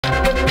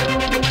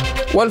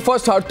Well,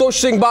 first, Hartosh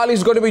Singh Bal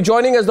is going to be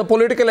joining as the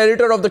political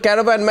editor of the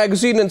Caravan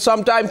magazine, and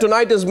sometime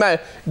tonight is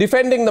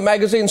defending the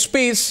magazine's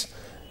piece.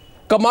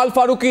 Kamal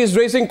Faruqui is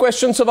raising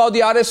questions about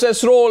the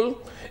RSS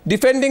role.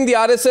 Defending the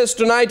RSS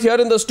tonight here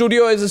in the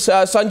studio is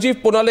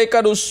Sanjeev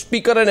Punalekar, who's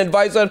speaker and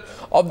advisor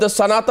of the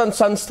Sanatan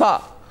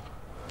Sanstha,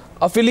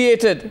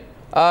 affiliated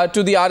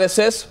to the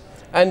RSS,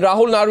 and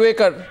Rahul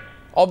Narvekar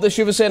of the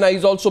Shiv Sena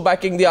is also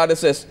backing the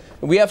RSS.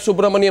 We have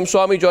Subramanian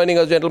Swamy joining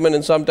us, gentlemen,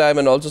 in some time,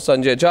 and also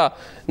Sanjay Jha.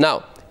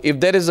 Now, if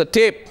there is a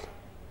tape,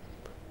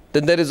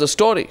 then there is a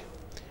story.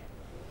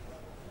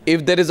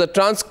 If there is a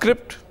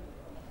transcript,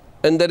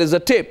 and there is a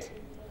tape.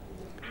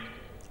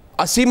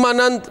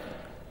 Aseemanand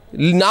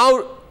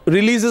now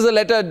releases a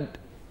letter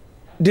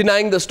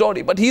denying the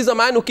story, but he's a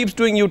man who keeps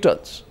doing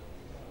U-turns.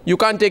 You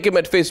can't take him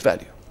at face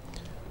value.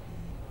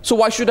 So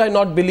why should I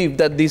not believe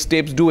that these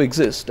tapes do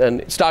exist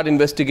and start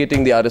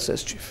investigating the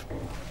RSS chief?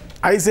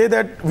 I say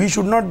that we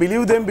should not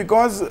believe them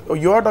because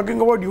you are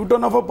talking about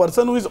U-turn of a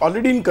person who is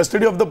already in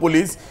custody of the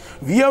police.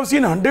 We have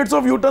seen hundreds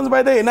of U-turns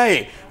by the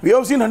NIA. We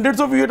have seen hundreds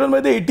of U-turns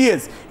by the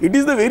ATS. It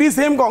is the very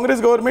same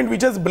Congress government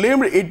which has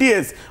blamed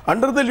ATS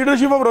under the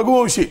leadership of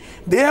Raghuvamshi.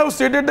 They have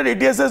stated that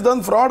ATS has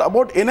done fraud.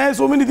 About NIA,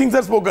 so many things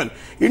are spoken.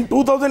 In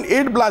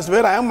 2008 blast,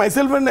 where I am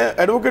myself an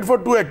advocate for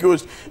two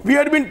accused, we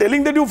had been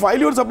telling that you file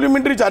your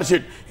supplementary charge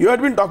sheet. You had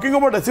been talking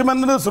about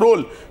Aseemanand's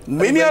role.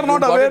 Many are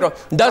not aware.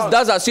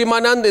 Does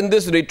Aseemanand in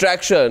this retraction,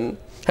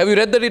 have you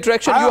read the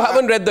retraction? You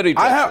haven't read the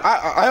retraction.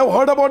 I have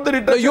heard about the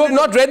retraction. No, you have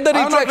not read the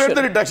retraction. I have not read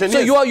the retraction. So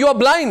yes. you are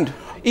blind.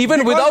 Even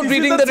because without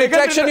reading the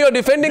retraction, you are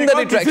defending the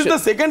retraction. This is the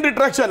second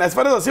retraction. As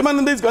far as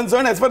Aseemanand is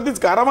concerned, as far as this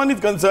Caravan is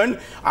concerned,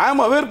 I am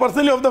aware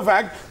personally of the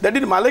fact that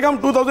in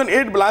Malegaon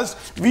 2008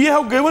 blast, we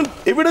have given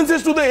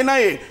evidences to the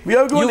NIA. We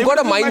have given. You've got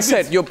a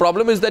mindset. Your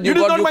problem is that you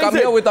come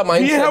here with a mindset.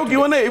 We have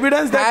given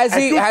evidence that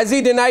has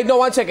he denied? No,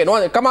 one second.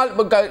 Kamal,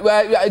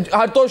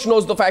 Hartosh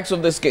knows the facts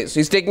of this case.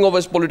 He's taking over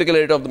as political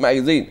editor of the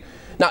magazine.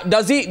 Now,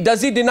 does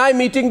he deny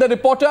meeting the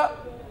reporter?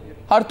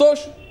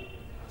 Hartosh?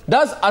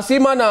 Does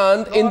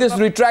Aseemanand in this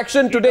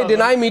retraction today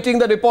deny meeting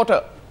the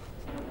reporter?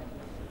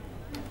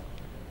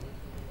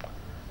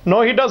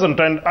 No, he doesn't.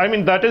 And I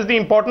mean, that is the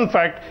important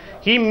fact.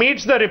 He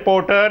meets the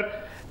reporter.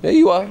 There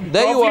you are.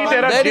 There you are.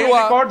 There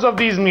are records of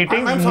these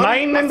meetings.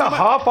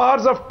 9.5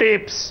 hours of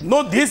tapes.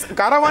 No, this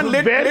Caravan.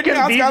 Where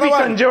can these be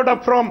conjured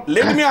up from?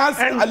 Let me ask.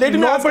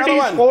 Nobody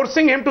is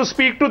forcing him to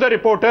speak to the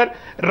reporter.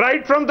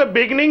 Right from the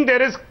beginning,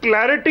 there is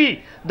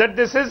clarity that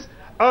this is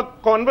a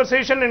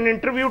conversation, an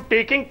interview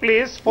taking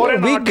place for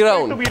an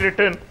article to be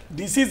written.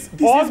 This is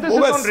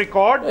on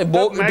record.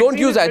 Don't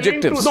use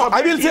adjectives. No,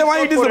 I will say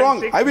why it is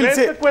wrong. I will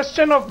say the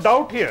question of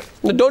doubt here.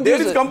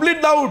 There is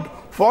complete doubt.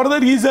 For the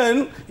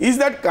reason is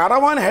that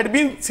Caravan had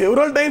been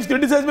several times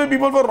criticized by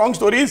people for wrong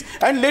stories.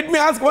 And let me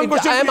ask one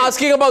question. I am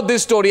asking about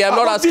this story. I am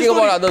not asking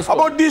about other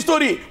stories. About this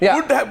story. Yeah.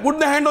 Put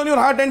the hand on your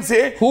heart and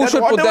say. Who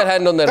should put their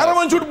hand on their heart?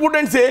 Caravan should put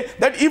and say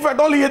that if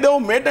at all they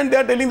have met and they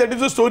are telling that is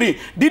the story.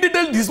 Did he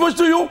tell this much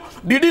to you?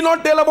 Did he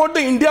not tell about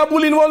the India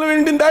Bull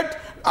involvement in that?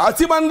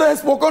 Aseemanand has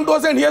spoken to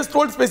us and he has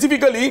told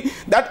specifically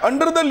that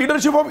under the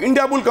leadership of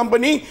India Bull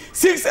Company,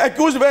 6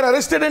 accused were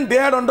arrested and they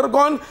had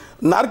undergone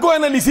narco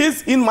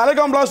analysis in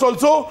Malegaon blast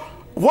also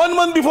 1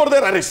 month before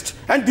their arrest.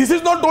 And this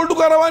is not told to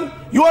Caravan.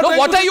 You are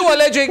what are you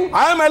alleging?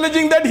 I am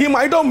alleging that he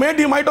might have made,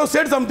 he might have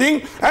said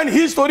something and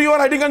his story you are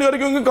writing and you are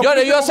giving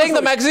you are saying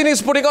the magazine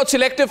is putting out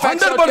selective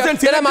facts. 100%.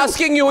 Then I am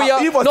asking you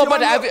here. No,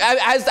 but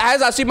has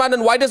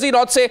Aseemanand, why does he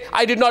not say,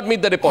 I did not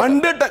meet the reporter?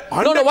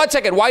 100. No, 1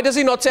 second. Why does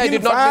he not say, I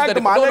did not meet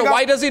the reporter? No,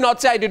 why does he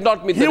not say, I did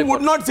not meet the reporter? He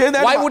would not say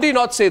that. Why would he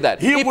not say that?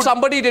 If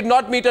somebody did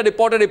not meet a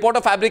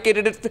reporter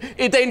fabricated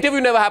it, the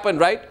interview never happened,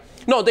 right?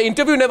 No, the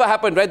interview never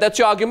happened, right? That's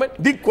your argument?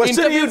 The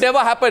question interview never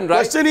happened, right?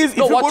 Question is,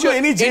 no, if you go to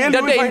any jail,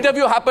 did the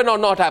interview happen or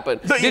not happen?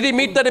 Did he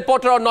meet the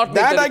reporter or not meet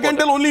the reporter? That I can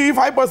tell only if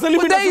I personally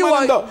meet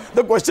Aseemanand.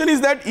 The question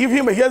is that if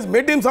he has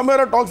met him somewhere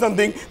or talked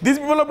something, these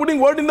people are putting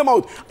word in the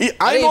mouth.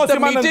 I know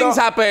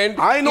Aseemanand.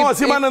 I know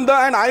Aseemanand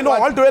and I know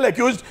all 12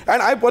 accused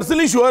and I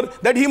personally sure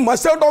that he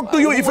must have talked to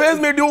you if he has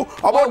met you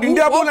about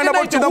India Bull and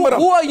about Chidambaram.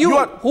 Who are you?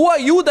 Who are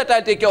you that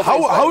I take your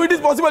face? How it is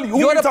possible?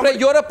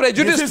 You're a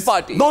prejudiced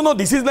party. No,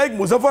 this is like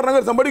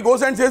Muzaffarnagar. Somebody goes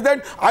and says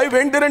that I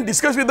went there and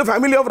discussed with the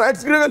family of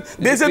riots.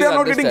 They say they are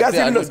not getting gas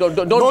cylinders.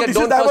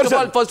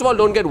 First of all,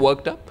 don't get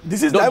worked up.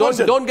 This is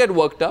diversion. Don't get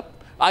worked up.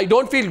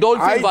 Don't feel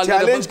vulnerable. I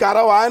challenge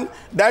Caravan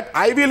that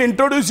I will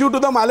introduce you to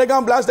the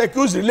Malegaon blast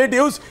accused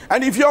relatives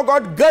and if you have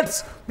got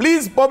guts,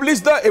 please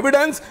publish the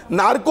evidence.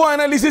 Narco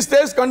analysis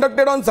test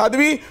conducted on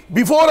Sadhvi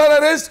before her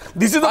arrest.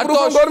 This is the proof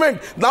of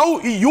government. Now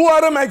you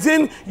are a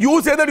magazine.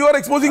 You say that you are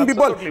exposing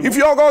people. If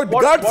you have got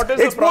guts,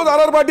 expose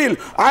R.R. Patil.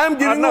 I am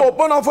giving you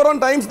open offer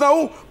on Times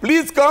Now.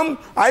 Please come.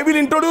 I will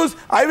introduce.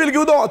 I will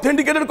give the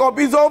authenticated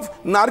copies of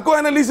narco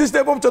analysis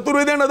tape of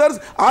Chaturvedi and others.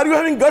 Are you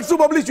having guts to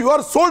publish? You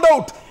are sold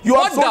out. You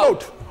are sold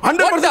out.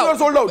 100% you are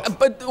sold out.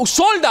 But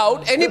sold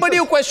out? Anybody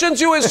who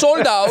questions you is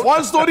sold out.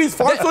 False stories,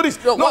 false stories.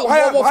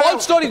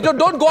 False stories.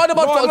 Don't go on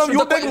about false stories.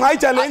 You take my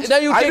challenge. I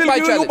will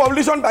give you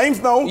publish on Times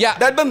now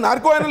that the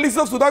narco analyst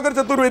of Sudhakar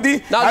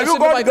Chaturvedi, have you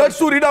got guts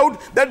to read out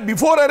that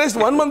before arrest,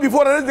 1 month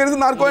before arrest, there is a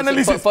narco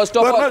analysis? First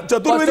of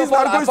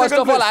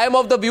all, I am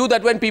of the view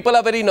that when people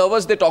are very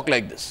nervous, they talk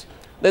like this.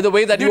 The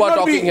way that you are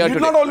talking here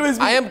today.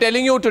 I am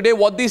telling you today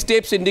what these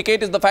tapes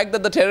indicate is the fact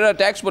that the terror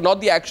attacks were not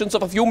the actions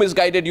of a few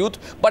misguided youth,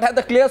 but had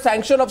the clear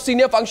sanction of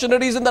senior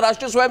functionaries in the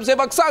Rashtriya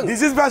Swayamsevak Sangh.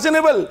 This is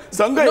fashionable.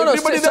 Sangha,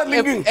 everybody is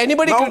linking. If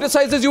anybody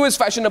criticizes you is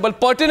fashionable.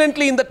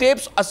 Pertinently in the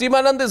tapes,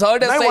 Aseemanand is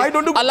heard as saying,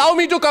 allow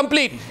me to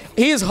complete.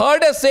 He is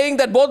heard as saying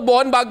that both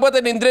Mohan Bhagwat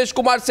and Indresh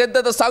Kumar said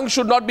that the Sangh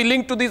should not be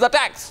linked to these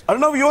attacks.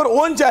 Arnab, your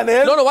own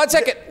channel. No, 1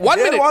 second. 1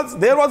 minute.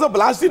 There was a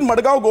blast in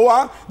Madgaon,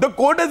 Goa. The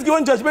court has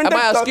given judgment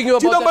that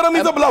Chidambaram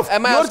is a bluff.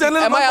 Am I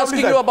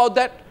asking you about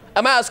that?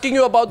 Am I asking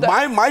you about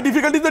that? My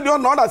difficulty is that you are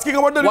not asking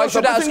about that. Why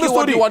should I ask you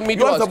what you want me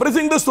to ask? You are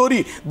suppressing the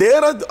story.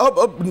 There a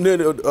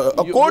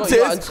court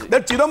says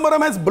that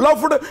Chidambaram has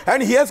bluffed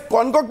and he has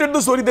concocted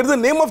the story. There is a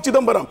name of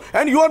Chidambaram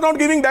and you are not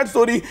giving that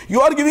story.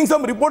 You are giving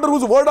some reporter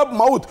whose word of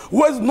mouth,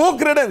 who has no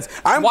credence.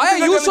 Why are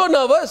you so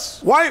nervous?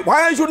 Why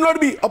I should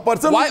not be a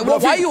person?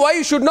 Why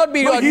you should not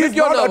be? No, he is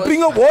not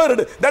uttering a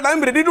word that I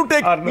am ready to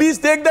take. Please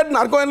take that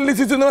narco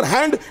analysis in your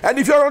hand, and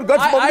if you are not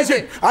guts, publish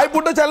it. I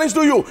put a challenge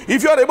to you.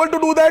 If you are able to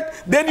do that,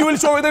 then you will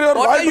show whether you are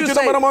loyal to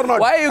Chidambaram or not.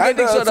 Why are you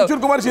getting so Then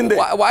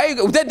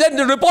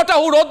the reporter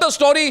who wrote the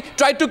story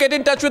tried to get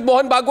in touch with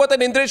Mohan Bhagwat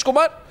and Indresh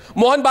Kumar.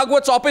 Mohan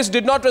Bhagwat's office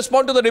did not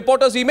respond to the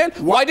reporter's email.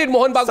 Why did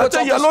Mohan Bhagwat's office?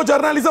 Such a yellow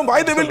journalism.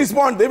 Why they will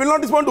respond? They will not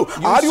respond to.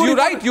 Are you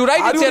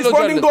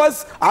responding to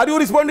us? Are you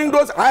responding to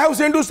us? I have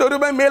sent you story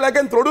by mail. I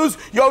can produce.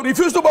 You have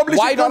refused to publish.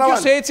 Why don't you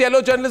say it's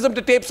yellow journalism?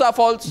 The tapes are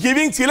false.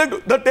 Giving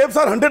select. The tapes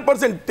are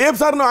 100%.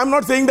 Tapes are no. I'm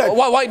not saying that.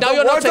 Why? Now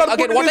you're not saying.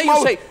 Again, what are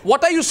you saying?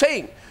 What are you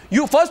saying?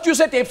 First you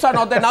said tapes are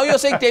not there, now you're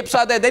saying tapes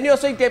are there, then you're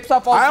saying tapes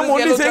are false. I am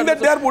only saying that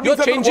they are putting You're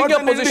changing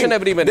your position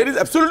every minute. There is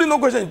absolutely no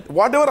question.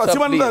 Whatever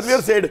Aseemanand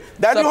earlier said,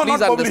 that you have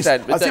not published.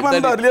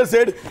 Aseemanand earlier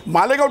said,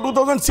 Malegaon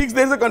 2006,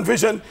 there is a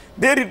confession.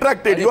 They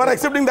retracted. You are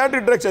accepting that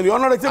retraction. You are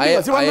not accepting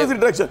Aseemanand's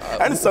retraction.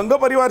 And Sangha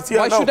Parivar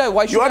here now.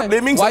 You are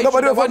blaming Sangha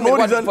Parivar for no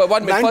reason.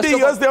 90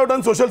 years they have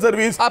done social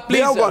service. They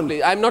have gone.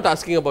 I'm not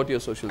asking about your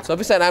social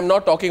service and I'm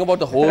not talking about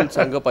the whole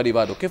Sangha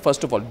Parivar. Okay,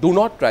 first of all, do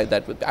not try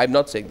that with me. I'm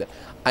not saying that.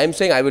 I'm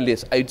saying I will,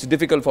 yes, it's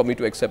difficult for me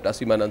to accept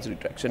Aseemanand's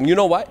retraction. You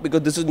know why?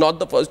 Because this is not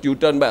the first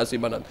U-turn by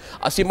Aseemanand.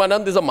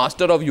 Aseemanand is a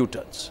master of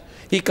U-turns.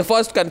 He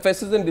first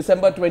confesses in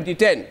December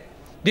 2010.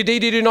 Did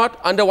he not?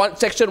 Under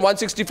section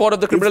 164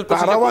 of the criminal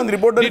procedure.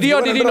 Did he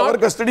or did he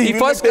not? He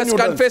first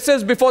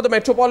confesses before the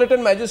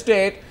Metropolitan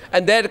Magistrate,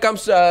 and there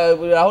comes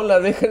Rahul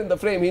Narvekar in the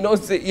frame. He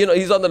knows,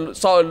 he's on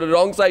the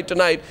wrong side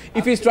tonight.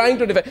 If he's trying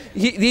to defend,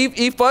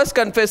 he first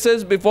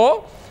confesses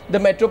before the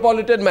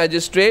Metropolitan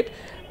Magistrate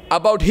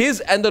about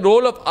his and the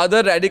role of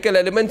other radical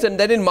elements, and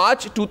then in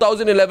March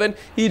 2011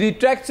 he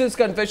retracts his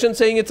confession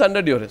saying it's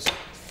under duress.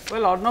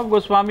 Well, Arnab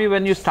Goswami,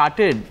 when you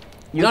started,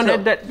 you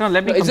said that,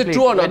 let me complete. Is it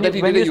true or not that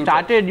he when you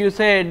started, you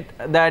said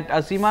that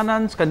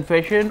Aseemanand's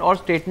confession or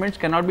statements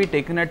cannot be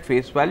taken at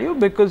face value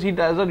because he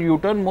does a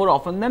U-turn more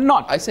often than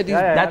not. I said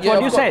that's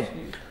what you said.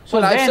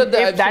 So then,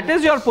 if that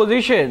is your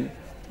position,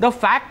 the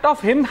fact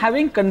of him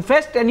having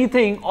confessed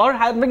anything or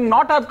having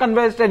not have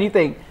confessed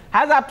anything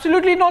has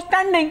absolutely no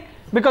standing.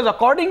 Because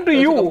according to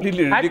you,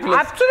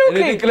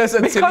 ridiculous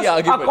and silly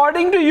argument.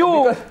 According to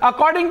you,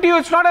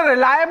 it's not a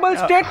reliable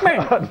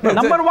statement.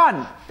 Number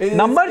one.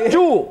 Number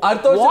two,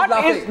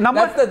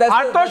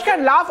 Hartosh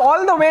can laugh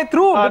all the way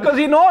through because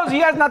he knows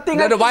he has nothing.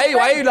 Why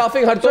are you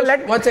laughing, Hartosh? So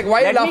one second.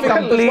 Why are you laughing?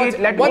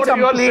 Let me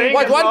complete.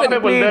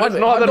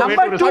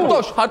 Number two,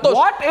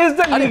 what is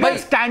the legal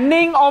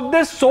standing of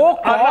this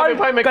so-called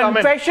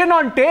confession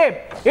on tape?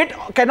 It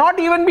cannot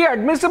even be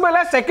admissible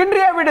as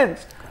secondary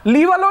evidence,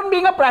 leave alone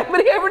being a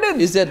primary evidence.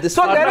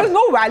 So there is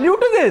no value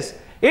to this.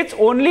 It's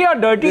only a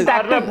dirty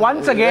tactic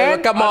once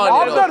again of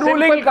the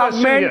ruling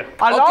government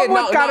along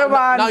with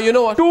Caravan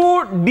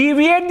to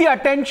deviate the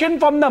attention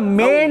from the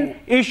main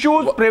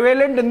issues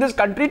prevalent in this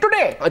country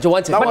today. But the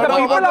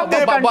people of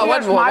this country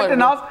are smart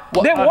enough,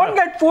 they won't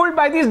get fooled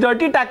by these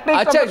dirty tactics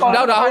of the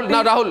Congress Party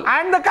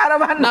and the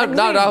Caravan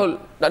magazine.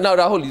 Now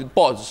Rahul,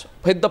 pause.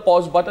 Hit the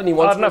pause button. He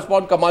wants to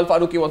respond. Kamal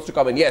Faruqui wants to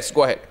come in. Yes,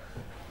 go ahead.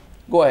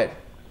 Go ahead.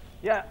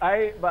 Yeah,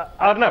 I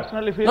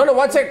personally feel... No,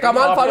 one sec.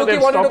 Kamal Faruqui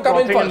wanted to come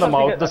in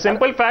first. The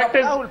simple fact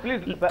is...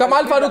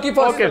 Kamal Faruqui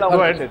first. Okay,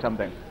 go ahead. Say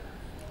something.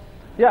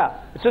 Yeah,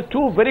 so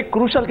two very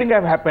crucial things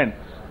have happened.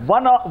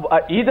 One,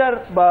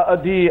 either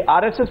the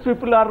RSS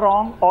people are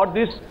wrong or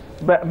this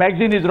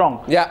magazine is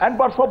wrong. Yeah.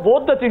 But for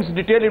both the things,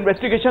 detailed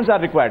investigations are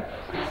required.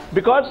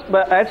 Because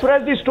as far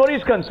as the story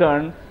is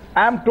concerned,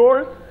 I am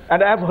told,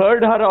 and I have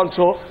heard her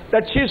also,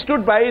 that she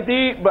stood by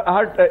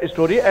her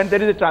story and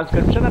there is a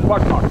transcription and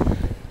whatnot.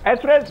 As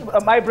far as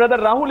my brother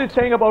Rahul is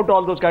saying about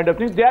all those kind of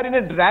things, they are in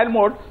a denial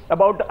mode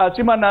about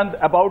Aseemanand,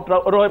 about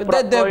Rohit,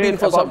 about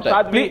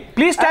Sadhvi.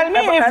 Please tell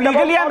me if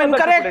legally I'm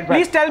incorrect.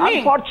 Please tell me.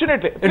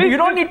 Unfortunately. You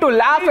don't need to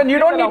laugh and you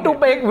don't need to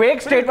make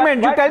vague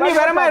statements. You tell me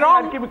where am I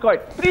wrong.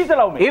 Please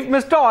allow me. If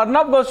Mr.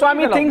 Arnab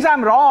Goswami thinks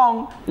I'm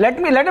wrong, let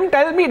him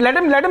tell me. Let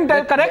him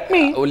correct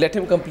me. Let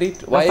him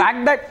complete. Why? The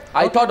fact that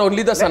I thought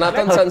only the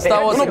Sanatan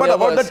Sanstha was. No, but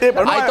about the tape.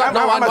 I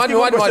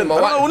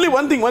thought only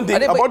one thing.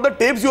 About the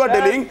tapes you are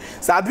telling,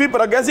 Sadhvi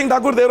Pragya Singh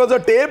Thakur, there was a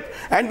tape,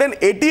 and then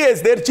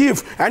ATS, their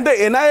chief, and the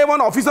NIA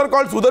one officer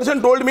called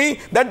Sudarshan told me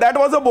that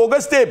was a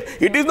bogus tape.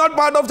 It is not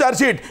part of charge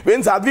sheet.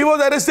 When Sadhvi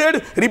was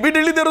arrested,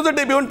 repeatedly there was a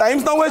tape. Even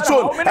Times Now has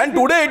shown. And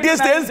today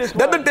ATS tells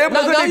that the tape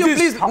doesn't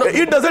exist.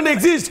 It doesn't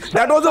exist.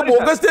 That was a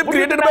bogus tape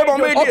created by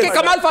Bombay ATS. Okay,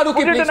 Kamal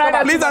Faruqui,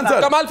 please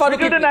answer. Kamal Faruqui.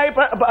 Would you deny,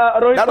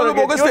 Rohit, that was a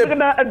bogus tape.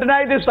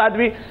 Deny this,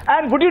 Sadhvi?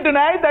 And would you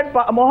deny that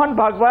Mohan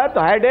Bhagwat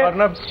had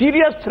a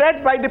serious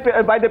threat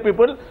by the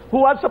people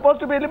who are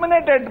supposed to be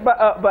eliminated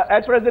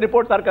as far as the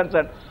reports are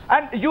concerned?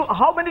 And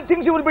how many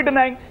things you will be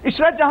denying?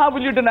 Ishrat Jahan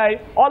will you deny?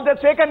 All the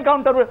fake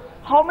encounter.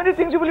 How many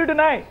things will you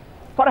deny?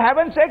 For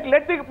heaven's sake,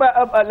 let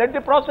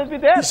the process be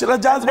there.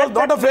 Ishrat Jahan was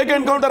not a fake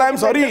encounter. I am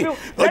sorry.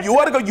 You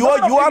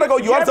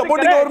are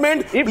supporting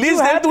government.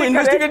 Please help to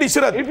investigate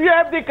Ishrat. If you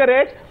have the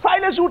courage,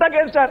 file a suit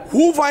against her.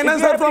 Who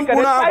financed her from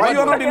Pune? Why you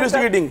are not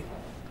investigating?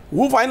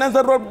 Who financed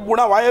her from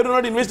Pune? Why are you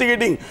not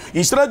investigating?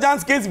 Ishrat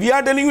Jahan's case, we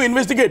are telling you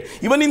investigate.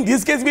 Even in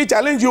this case, we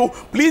challenge you.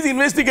 Please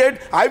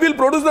investigate. I will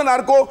produce the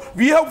narco.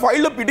 We have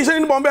filed a petition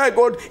in Bombay High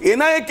Court.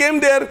 NIA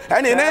came there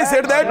and NIA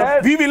said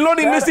that we will not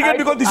investigate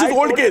because this is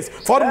old case.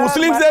 For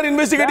Muslims, they are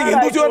investigating.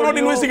 Hindus, you are not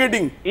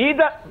investigating.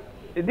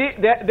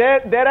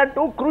 There are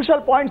two crucial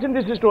points in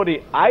this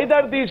story.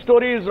 Either the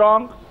story is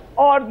wrong,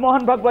 or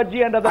Mohan Bhagwat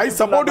ji and others. I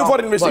support you for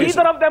investigation.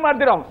 Either of them are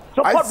the wrong.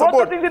 So for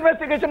both of these,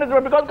 investigation is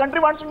wrong because country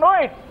wants to know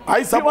it.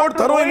 I support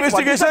thorough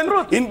investigation,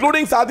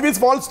 including Sadhvi's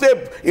false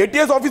step.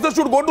 ATS officers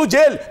should go to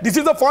jail. This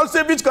is a false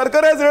step which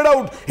Karkare has read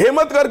out.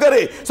 Hemant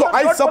Karkare. So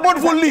I support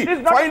fully.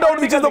 Find out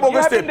which is the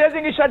bogus step. You have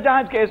been raising Ishrat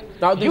Jahan's case.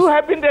 You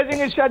have been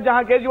raising Ishrat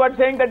Jahan's case. You are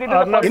saying that it is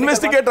a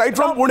investigate right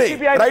from Pune.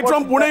 Right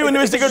from Pune you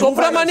investigate.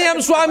 Subramanian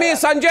Swamy,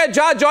 Sanjay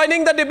Jha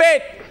joining the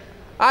debate.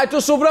 To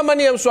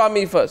Subramanian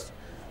Swamy first.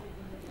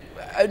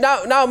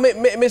 Now,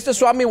 Mr.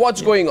 Swamy,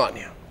 what's going on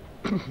here?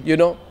 You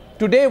know,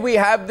 today we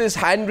have this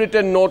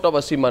handwritten note of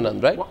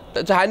Aseemanand, right?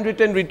 That's a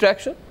handwritten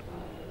retraction.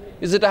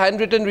 Is it a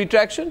handwritten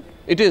retraction?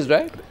 It is,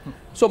 right?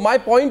 So my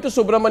point to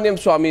Subramanian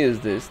Swamy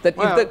is this, that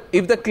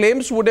if the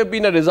claims would have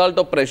been a result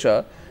of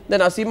pressure, then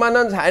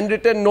Aseemanand's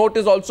handwritten note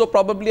is also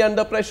probably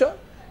under pressure.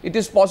 It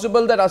is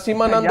possible that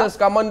Aseemanand has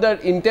come under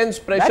intense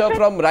pressure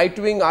from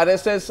right-wing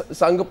RSS,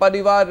 Sangh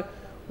Parivar,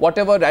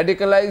 whatever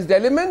radicalized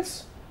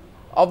elements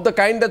of the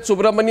kind that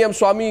Subramanian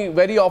Swamy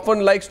very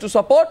often likes to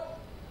support.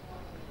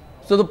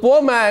 So the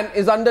poor man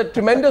is under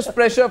tremendous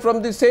pressure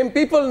from the same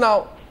people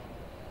now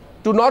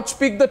to not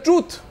speak the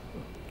truth.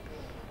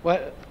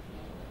 Well,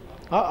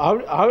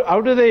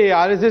 how do the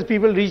RSS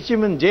people reach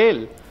him in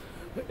jail?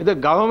 The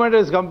government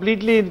is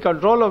completely in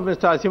control of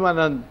Mr.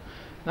 Aseemanand.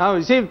 Now,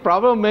 you see, the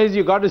problem is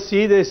you got to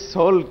see this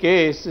whole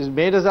case is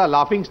made as a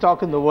laughing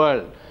stock in the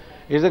world.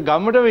 It's the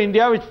government of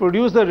India which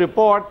produced the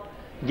report,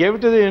 gave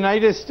it to the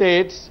United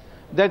States,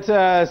 that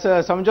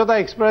Samjhauta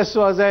Express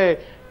was a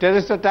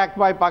terrorist attack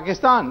by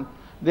Pakistan.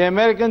 The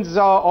Americans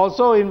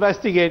also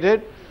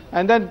investigated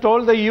and then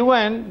told the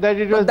UN that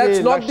it was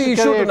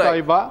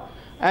Lashkar-e-Toiba,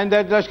 and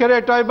that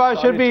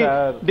Lashkar-e-Toiba should be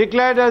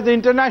declared as the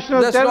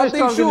international terrorist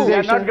organization. They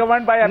are not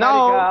governed by America.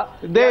 Now,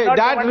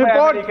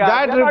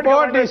 that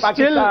report is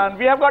still,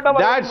 we have got our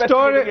that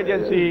story,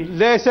 agency.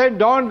 They said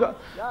don't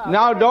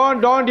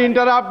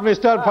interrupt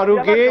Mr.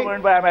 Faruqui. We are not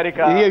governed by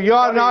America.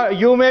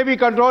 You may be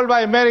controlled by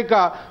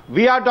America.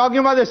 We are talking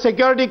about the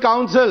Security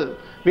Council.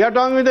 We are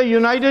talking about the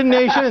United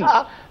Nations.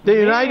 The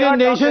United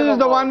Nations is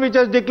the one which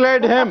has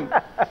declared him.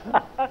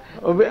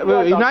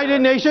 United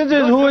Nations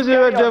is who is...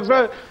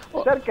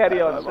 Sir, carry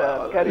on,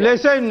 sir.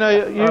 Listen,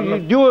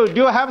 do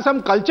you have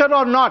some culture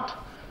or not?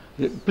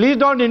 Please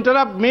don't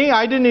interrupt me.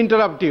 I didn't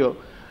interrupt you.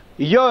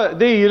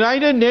 The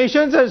United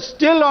Nations is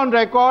still on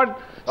record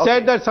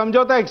said that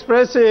Samjhauta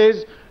Express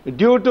is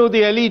due to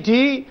the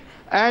LET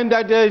and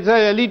that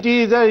the LET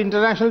is an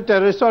international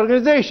terrorist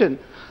organization.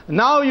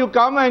 Now you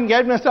come and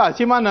get Mr.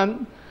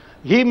 Aseemanand.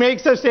 He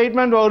makes a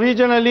statement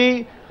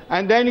originally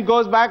and then he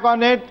goes back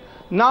on it.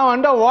 Now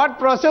under what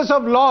process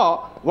of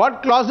law,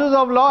 what clauses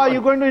of law are you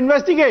going to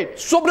investigate?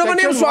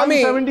 Subramanian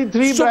Swamy,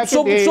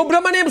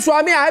 Subramanian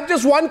Swamy, I have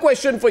just one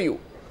question for you.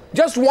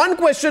 Just one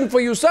question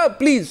for you, sir.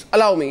 Please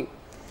allow me.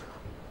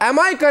 Am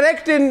I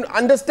correct in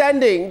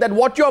understanding that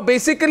what you're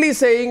basically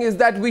saying is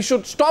that we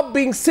should stop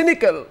being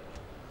cynical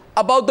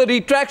about the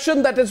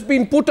retraction that has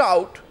been put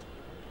out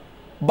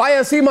by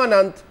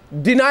Aseemanand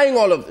denying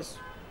all of this?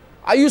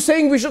 Are you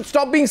saying we should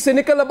stop being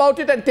cynical about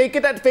it and take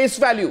it at face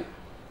value?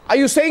 Are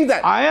you saying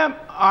that? I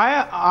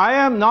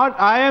am not.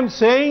 I am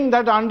saying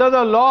that under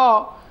the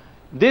law,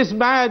 this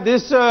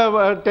latest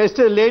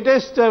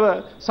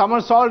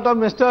somersault of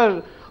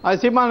Mr.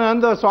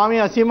 Aseemanand, the Swami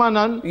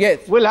Aseemanand,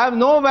 yes, will have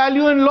no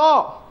value in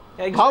law.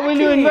 Exactly. How will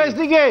you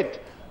investigate?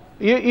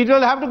 It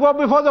will have to go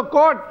before the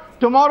court.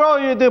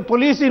 Tomorrow the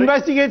police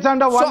investigates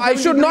under 138. So I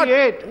should not.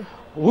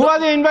 Who are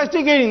they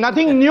investigating?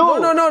 Nothing new. No.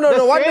 1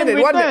 minute. Why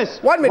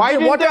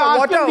didn't they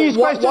ask him these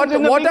questions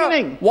in the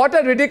beginning? What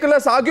a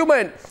ridiculous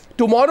argument.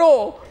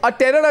 Tomorrow, a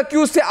terror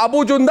accused, say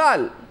Abu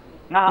Jundal,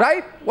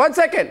 right? 1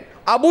 second.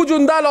 Abu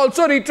Jundal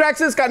also retracts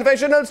his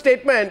confessional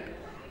statement,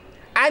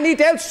 and he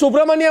tells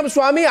Subramanian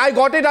Swamy, I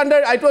got it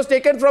under, it was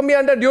taken from me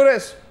under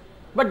duress.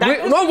 But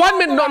that no, 1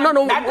 minute, no.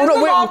 That is the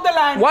law of the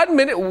land. 1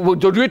 minute.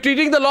 You're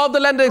treating the law of the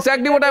land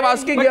exactly what I'm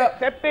asking here.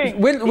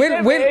 Will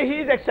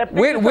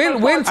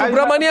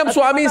Subramanian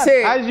Swamy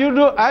say? As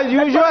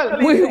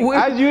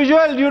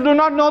usual, you do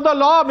not know the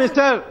law,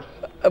 Mister.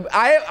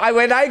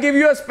 When I give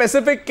you a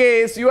specific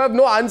case, you have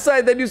no answer,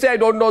 and then you say I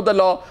don't know the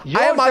law.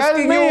 I am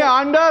asking you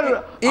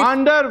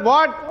under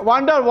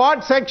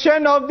what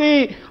section of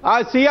the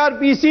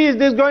CRPC is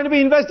this going to be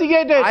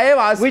investigated? I am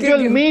asking which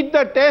will meet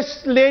the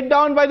tests laid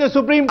down by the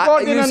Supreme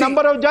Court in a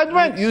number of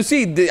judgments. You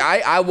see, the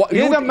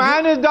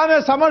man has done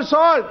a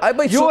somersault.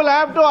 You will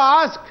have to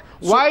ask.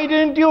 Why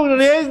didn't you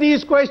raise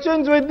these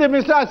questions with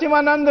Mr.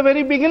 Aseemanand the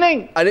very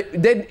beginning?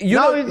 Then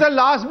now it's the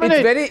last minute.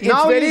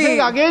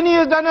 Again he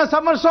has done a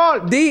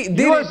somersault.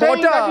 You are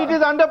saying that it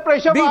is under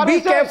pressure by RSS.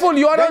 Be careful.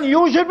 Then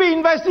you should be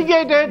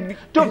investigated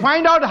to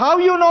find out how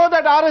you know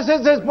that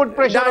RSS has put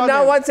pressure on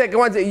now, him. One second.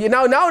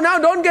 Now,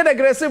 don't get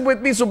aggressive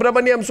with me,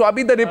 Subramanian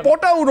Swamy. The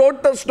reporter who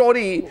wrote the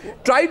story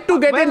tried to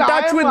get in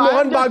touch with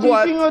Mohan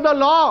Bhagwat. I'm teaching you the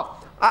law.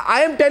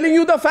 I am telling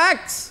you the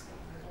facts.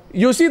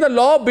 You see the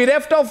law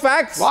bereft of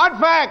facts. What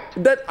fact?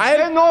 There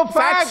are no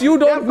facts. You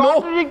don't know.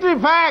 Contradictory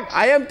facts.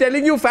 I am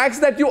telling you facts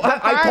that you.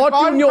 I thought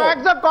you knew.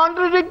 Facts are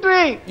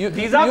contradictory.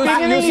 These are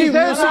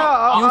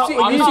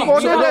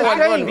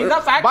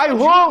facts. By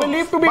whom?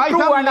 Believe to be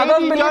true and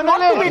others believe not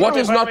to be true. What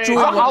is not true?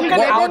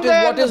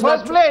 What is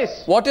not true?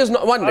 What is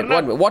not? 1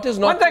 minute. What is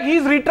not? One thing,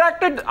 he's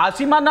retracted.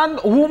 Aseemanand,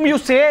 whom you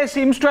say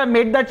seems to have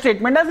made that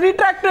statement, has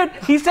retracted.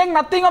 He's saying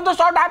nothing of the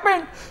sort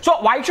happened.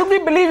 So why should we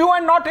believe you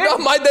and not him?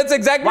 No, that's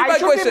exactly my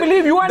question.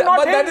 Believe you and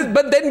not him.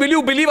 But then will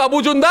you believe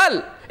Abu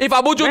Jundal? If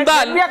Abu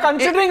Jundal... When we are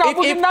considering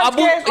Abu Jundal's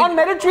case on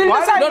merits, we'll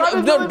decide.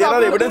 There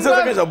are evidences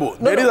against Abu.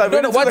 There is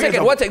evidence against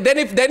Abu. 1 second.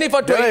 Then if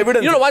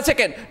a... 1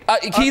 second.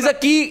 He's a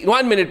key...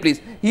 1 minute,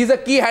 please. He's a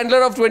key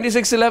handler of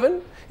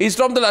 2611. He's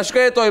from the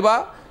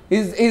Lashkar-e-Toiba.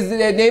 His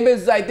name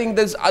is, I think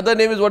this other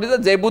name is, what is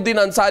it? Zebuddin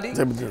Ansari.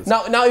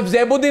 Now if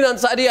Zebuddin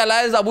Ansari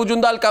alias Abu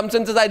Jundal comes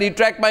and says, I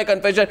retract my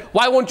confession,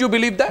 why won't you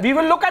believe that? We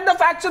will look at the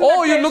facts in that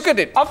case. You look at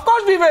it. Of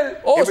course we will.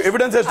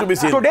 Evidence has to be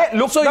seen. Today,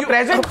 look, the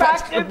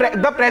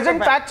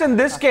present facts in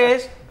this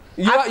case,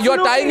 you are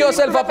tying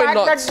yourself up in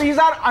knots. That these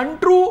are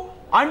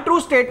untrue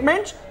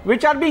statements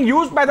which are being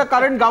used by the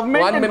current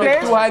government in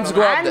place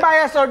and by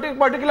a certain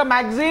particular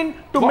magazine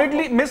to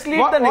mislead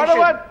the nation.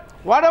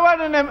 What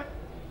about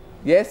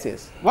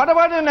Yes. What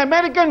about an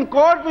American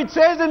court which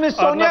says in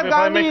Sonia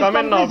Gandhi is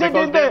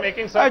complicit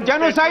in the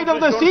genocide of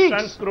the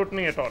Sikhs?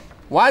 Scrutiny at all.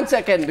 1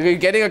 second, we're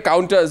getting a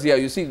counters here.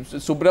 You see,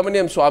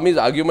 Subramanian Swamy's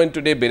argument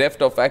today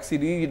bereft of facts.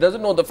 He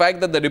doesn't know the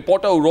fact that the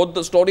reporter who wrote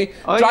the story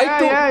tried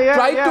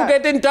to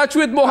get in touch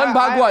with Mohan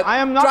Bhagwat.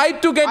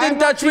 Tried to get in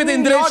touch with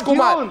Indresh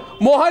Kumar.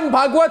 Mohan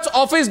Bhagwat's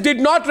office did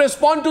not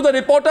respond to the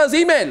reporter's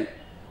email.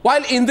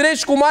 While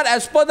Indresh Kumar,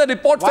 as per the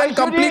report, fell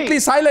completely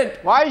silent.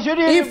 Why should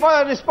he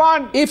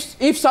respond?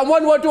 If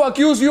someone were to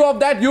accuse you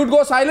of that, you'd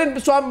go silent,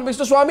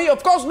 Mr. Swamy?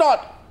 Of course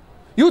not.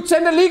 You'd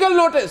send a legal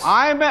notice.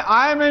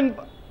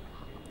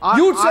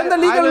 You'd send a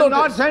legal notice.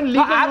 Not send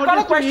legal notice. I've got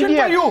a question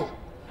for you.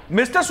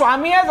 Mr.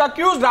 Swamy has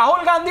accused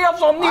Rahul Gandhi of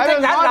so many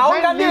things. Has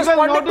Rahul Gandhi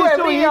responded to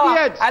every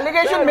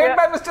allegation made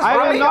by Mr. Swamy?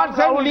 I will not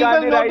send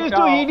legal notice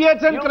to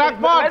idiots and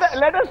crackpots.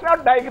 Let us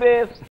not digress.